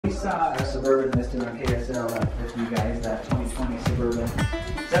saw a Suburban listed on KSL with you guys, that 2020 Suburban.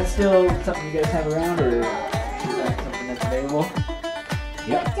 Is that still something you guys have around, or is that something that's available?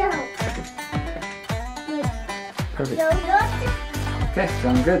 Yep. Perfect. Okay,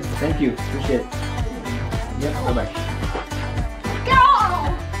 sounds good. Thank you. Appreciate it. Yep, bye-bye.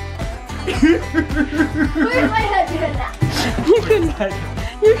 Where's my head doing that?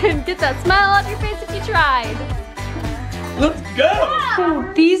 You can get that smile on your face if you tried. Let's go!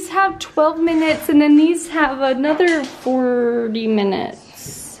 So these have 12 minutes and then these have another 40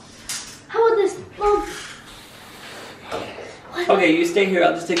 minutes. How about this? Mom. Okay, you stay here.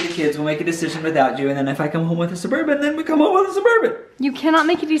 I'll just take the kids. We'll make a decision without you, and then if I come home with a Suburban, then we come home with a Suburban. You cannot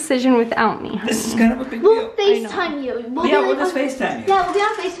make a decision without me. This is kind of a big We'll deal. FaceTime you. We'll just FaceTime you. Yeah, we'll be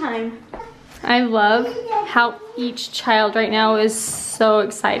on FaceTime. I love how each child right now is so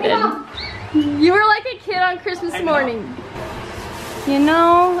excited. You were like a kid on Christmas morning. You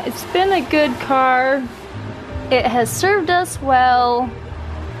know, it's been a good car. It has served us well.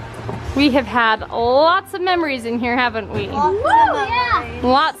 We have had lots of memories in here, haven't we? Yeah.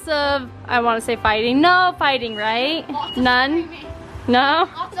 Lots of, I want to say fighting. No fighting, right? None? No?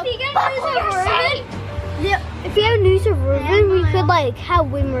 If we have a new Suburban, we could like have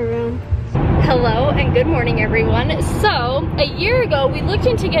way more room. Hello and good morning, everyone. So, a year ago, we looked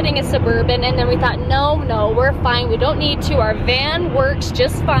into getting a Suburban and then we thought, no, we're fine. We don't need to. Our van works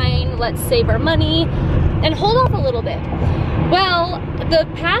just fine. Let's save our money and hold off a little bit. Well, the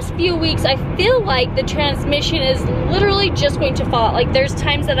past few weeks, I feel like the transmission is literally just going to fall out. Like, there's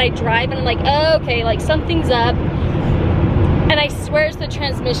times that I drive and I'm like, oh, okay, like something's up. And I swear it's the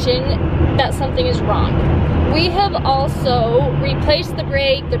transmission that something is wrong. We have also replaced the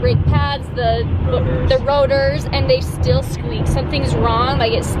brake pads, the rotors, and they still squeak. Something's wrong,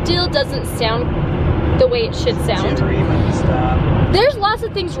 like it still doesn't sound the way it should sound. There's lots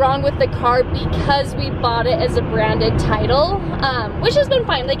of things wrong with the car because we bought it as a branded title, which has been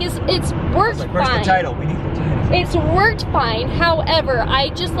fine. Like it's worked fine. Where's the title? We need the title. It's worked fine. However, I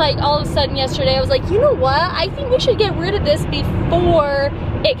just like all of a sudden yesterday I was like, you know what? I think we should get rid of this before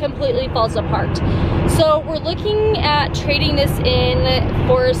it completely falls apart. So we're looking at trading this in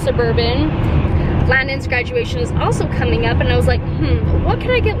for a Suburban. Landon's graduation is also coming up and I was like, what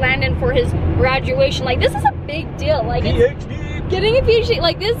can I get Landon for his graduation? Like, this is a big deal. Like, getting a PhD,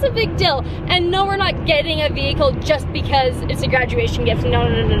 like, this is a big deal. And no, we're not getting a vehicle just because it's a graduation gift.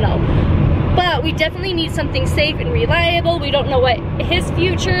 No. But we definitely need something safe and reliable. We don't know what his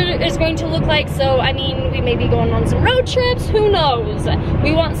future is going to look like. So, I mean, we may be going on some road trips. Who knows?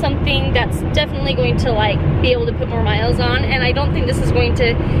 We want something that's definitely going to, like, be able to put more miles on. And I don't think this is going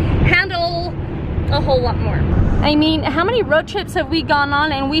to handle a whole lot more. I mean, how many road trips have we gone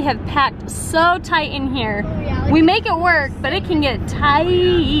on and we have packed so tight in here? Oh, yeah, like we make it work, but it can get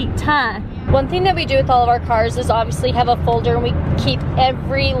tight, huh? One thing that we do with all of our cars is obviously have a folder and we keep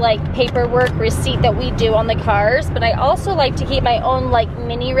every like paperwork receipt that we do on the cars, but I also like to keep my own like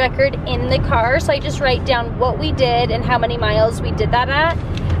mini record in the car, so I just write down what we did and how many miles we did that at.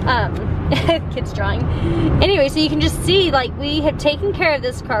 Kids drawing. Anyway, so you can just see like we have taken care of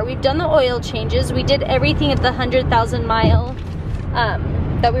this car. We've done the oil changes. We did everything at the 100,000 mile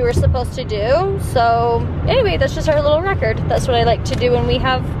that we were supposed to do. So anyway, that's just our little record. That's what I like to do when we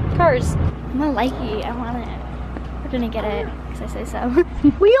have cars. I'm not likey. I want it. We're gonna get it because I say so.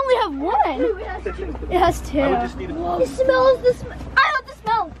 We only have one. It has two. It smells. I love the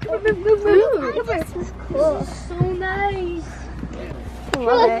smell. This is cool. This is so nice. I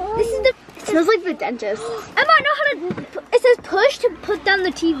love it. This is the. It smells like the dentist. I might know how to. It says push to put down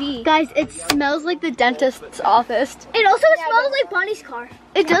the TV. Guys, it smells like the dentist's office. It also smells like Bonnie's car.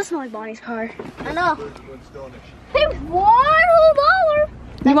 It does smell like Bonnie's car. I know. Pay $1 whole.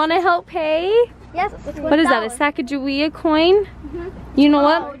 You want to help pay? Yes. What is that, a Sacagawea coin? You know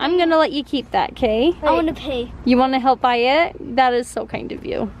what? I'm going to let you keep that, okay? I want to pay. You want to help buy it? That is so kind of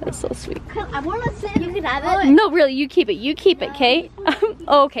you. That's so sweet. I want to sit. You can have it. No, really, you keep it. You keep it, okay?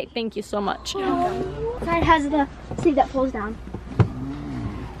 Okay, thank you so much. Side has the sleeve that pulls down.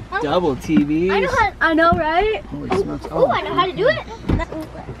 Double TV. I know, right? Holy smokes. Oh, I know how to do it.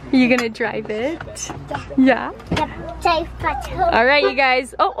 You gonna drive it? Yeah. All right, you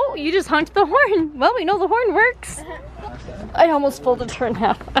guys. Oh, you just honked the horn. Well, we know the horn works. I almost pulled the turn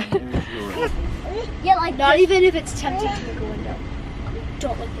half. Yeah, like not this. Even if it's tempting to make a window.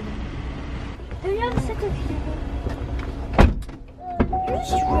 Don't look at me. Do you have a sense of humor? You're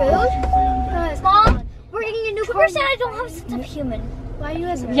just rude. Mom, we're getting a new car. Said I don't have a sense of human. Why you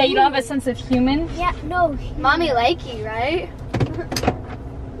guys? Yeah, you don't have a sense of human? Yeah, no. Mommy likey, right?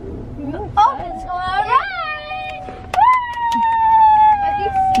 Oh, it's all right.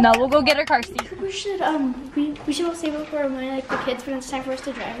 No, we'll go get our car seat. We should we should all save up for our money like the kids when it's time for us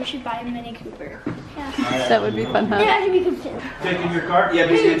to drive. We should buy a Mini Cooper. Yeah. That would be fun, huh? Yeah, we could fit. Taking your car? Yeah,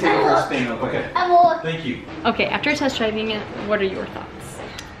 but he's gonna take it for a spin. Okay. Thank you. Okay, after test driving it, what are your thoughts?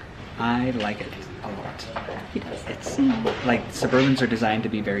 I like it a lot. He does. It's like Suburbans are designed to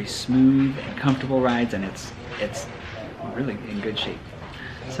be very smooth and comfortable rides, and it's really in good shape.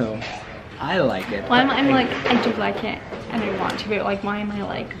 So I like it. Well, I'm like, I do like it, and I want to, but like, why am I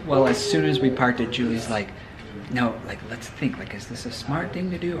like? Well, as soon as we parked it, Julie's like, no, like, let's think, like, is this a smart thing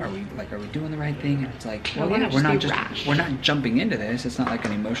to do? Are we doing the right thing? And it's like, well, yeah, we're not jumping into this. It's not like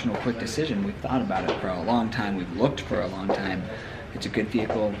an emotional, quick decision. We've thought about it for a long time. We've looked for a long time. It's a good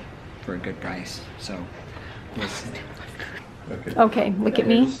vehicle for a good price. So, let's. Okay, look at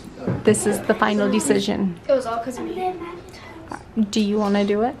me. This is the final decision. It was all because of me. Do you want to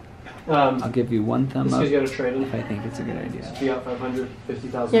do it? I'll give you one thumb up You got a trade-in. if I think it's a good idea. You got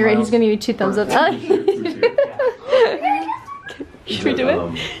 550,000 Yeah, right. He's gonna give you 2 thumbs up. Should we do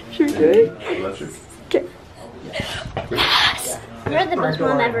it? Should we do it? Okay. You're the best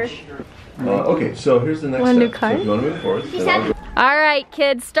mom ever. Okay, so here's the next Want a new step. car? So if you want to move forward, then I'll All right,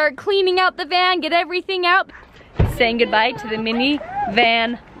 kids, start cleaning out the van. Get everything out. Saying goodbye to the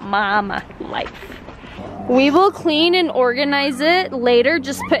minivan mama life. We will clean and organize it later.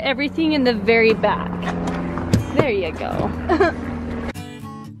 Just put everything in the very back. There you go.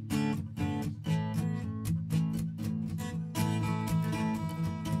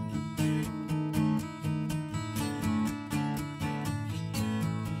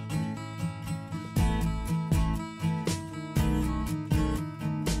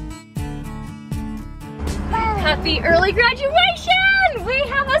 Happy early graduation! We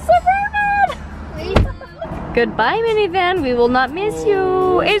have a Suburban! Goodbye, minivan. We will not miss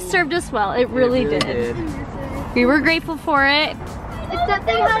you. It served us well. It really did. We were grateful for it. If that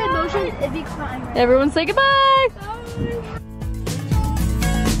thing had emotions, it'd be crying. Everyone say goodbye.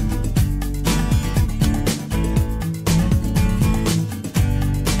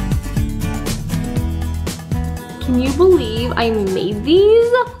 Can you believe I made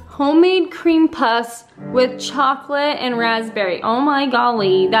these? Homemade cream puffs with chocolate and raspberry. Oh my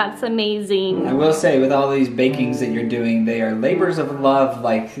golly, that's amazing. I will say, with all these bakings that you're doing, they are labors of love.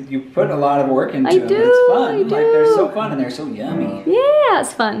 Like, you put a lot of work into them. It's fun. Like, they're so fun and they're so yummy. Yeah,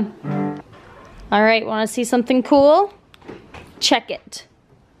 it's fun. All right, want to see something cool? Check it.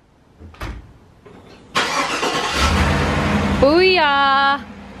 Booyah!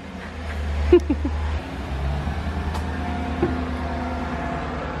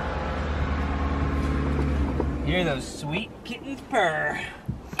 Hear those sweet kittens purr.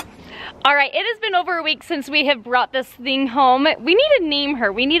 All right, it has been over a week since we have brought this thing home. We need to name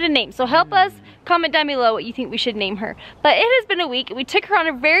her. We need a name. So help us. Comment down below what you think we should name her. But it has been a week. We took her on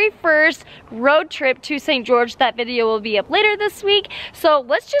our very first road trip to St. George. That video will be up later this week. So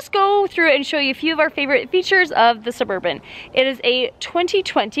let's just go through it and show you a few of our favorite features of the Suburban. It is a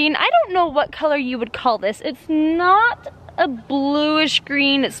 2020, and I don't know what color you would call this. It's not a bluish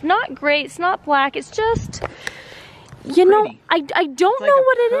green. It's not gray. It's not black. It's just... You know, I don't know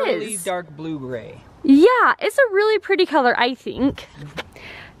what it is. Pearly dark blue-gray. Yeah, it's a really pretty color, I think.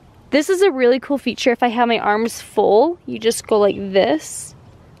 This is a really cool feature. If I have my arms full, you just go like this.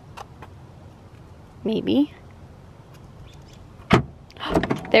 Maybe.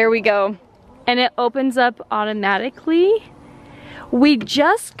 There we go. And it opens up automatically. We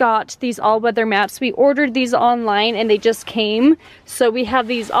just got these all-weather mats. We ordered these online and they just came. So we have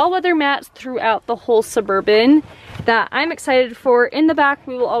these all-weather mats throughout the whole Suburban that I'm excited for. In the back,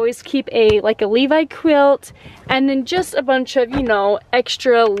 we will always keep a Levi quilt and then just a bunch of, you know,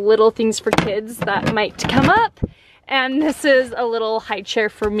 extra little things for kids that might come up. And this is a little high chair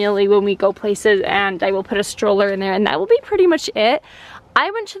for Millie when we go places, and I will put a stroller in there, and that will be pretty much it. I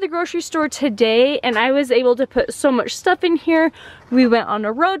went to the grocery store today and I was able to put so much stuff in here. We went on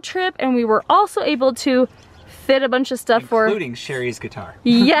a road trip and we were also able to fit a bunch of stuff including Sherry's guitar.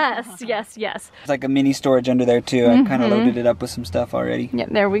 Yes, yes, yes. It's like a mini storage under there too. I kind of loaded it up with some stuff already. Yeah,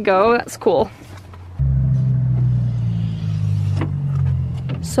 there we go. That's cool.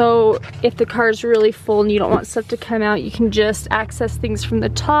 So if the car is really full and you don't want stuff to come out, you can just access things from the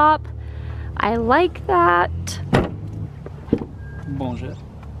top. I like that. Bonjour.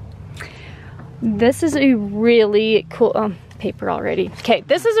 This is a really cool, paper already. Okay,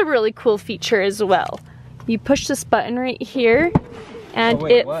 this is a really cool feature as well. You push this button right here and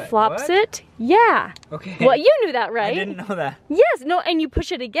it flops it. Yeah. Okay. Well, you knew that, right? I didn't know that. Yes, no, and you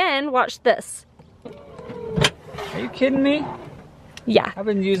push it again, watch this. Are you kidding me? Yeah. I've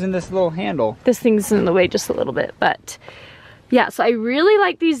been using this little handle. This thing's in the way just a little bit, but Yeah, so I really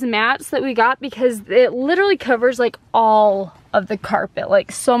like these mats that we got because it literally covers like all of the carpet,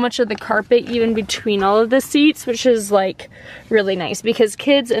 like so much of the carpet even between all of the seats, which is like really nice because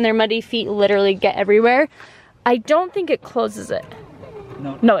kids and their muddy feet literally get everywhere. I don't think it closes it.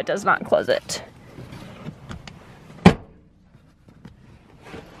 No. No, it does not close it.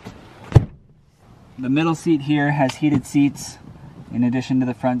 The middle seat here has heated seats in addition to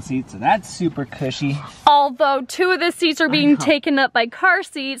the front seat, so that's super cushy. Although 2 of the seats are being taken up by car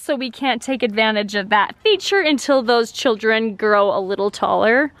seats, so we can't take advantage of that feature until those children grow a little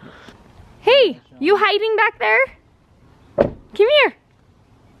taller. Hey, you hiding back there? Come here.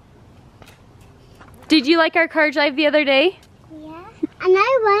 Did you like our car drive the other day? Yeah. And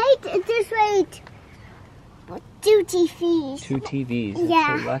I liked this right. 2 TVs. 2 TVs.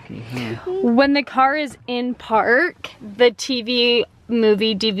 Yeah. So lucky, huh? When the car is in park, the TV,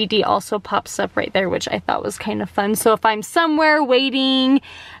 movie, DVD also pops up right there, which I thought was kind of fun. So if I'm somewhere waiting,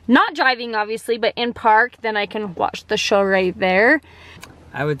 not driving obviously, but in park, then I can watch the show right there.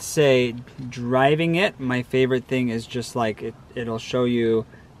 I would say driving it, my favorite thing is just like it'll show you,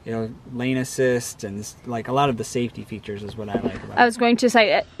 you know, lane assist and like a lot of the safety features is what I like about it. I was going to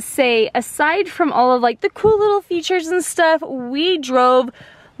say aside from all of like the cool little features and stuff, we drove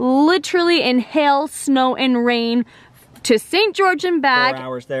literally in hail, snow, and rain to St. George and back. 4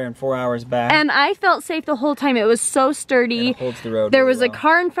 hours there and 4 hours back. And I felt safe the whole time. It was so sturdy. It holds the road There really was a well.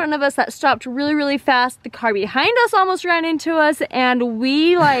 car in front of us that stopped really, really fast. The car behind us almost ran into us, and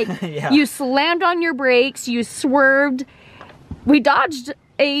we like, Yeah. You slammed on your brakes, you swerved. We dodged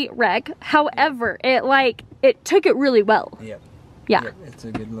a wreck. However, it took it really well. Yep. Yeah. Yep, it's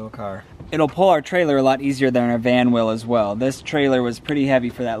a good little car. It'll pull our trailer a lot easier than our van will as well. This trailer was pretty heavy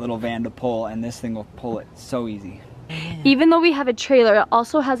for that little van to pull, and this thing will pull it so easy. Even though we have a trailer, it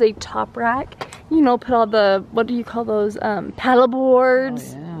also has a top rack. You know, put all the, what do you call those, paddle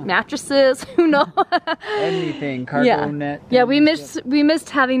boards, mattresses, who knows? Anything, cargo net. Yeah, we missed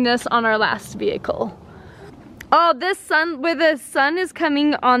having this on our last vehicle. Oh, this sun, where the sun is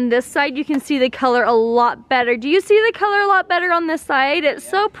coming on this side, you can see the color a lot better. Do you see the color a lot better on this side? It's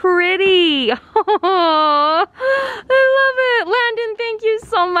so pretty. Oh, I love it. Landon, thank you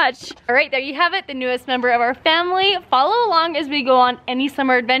so much. All right, there you have it, the newest member of our family. Follow along as we go on any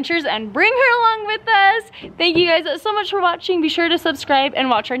summer adventures and bring her along with us. Thank you guys so much for watching. Be sure to subscribe and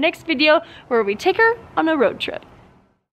watch our next video where we take her on a road trip.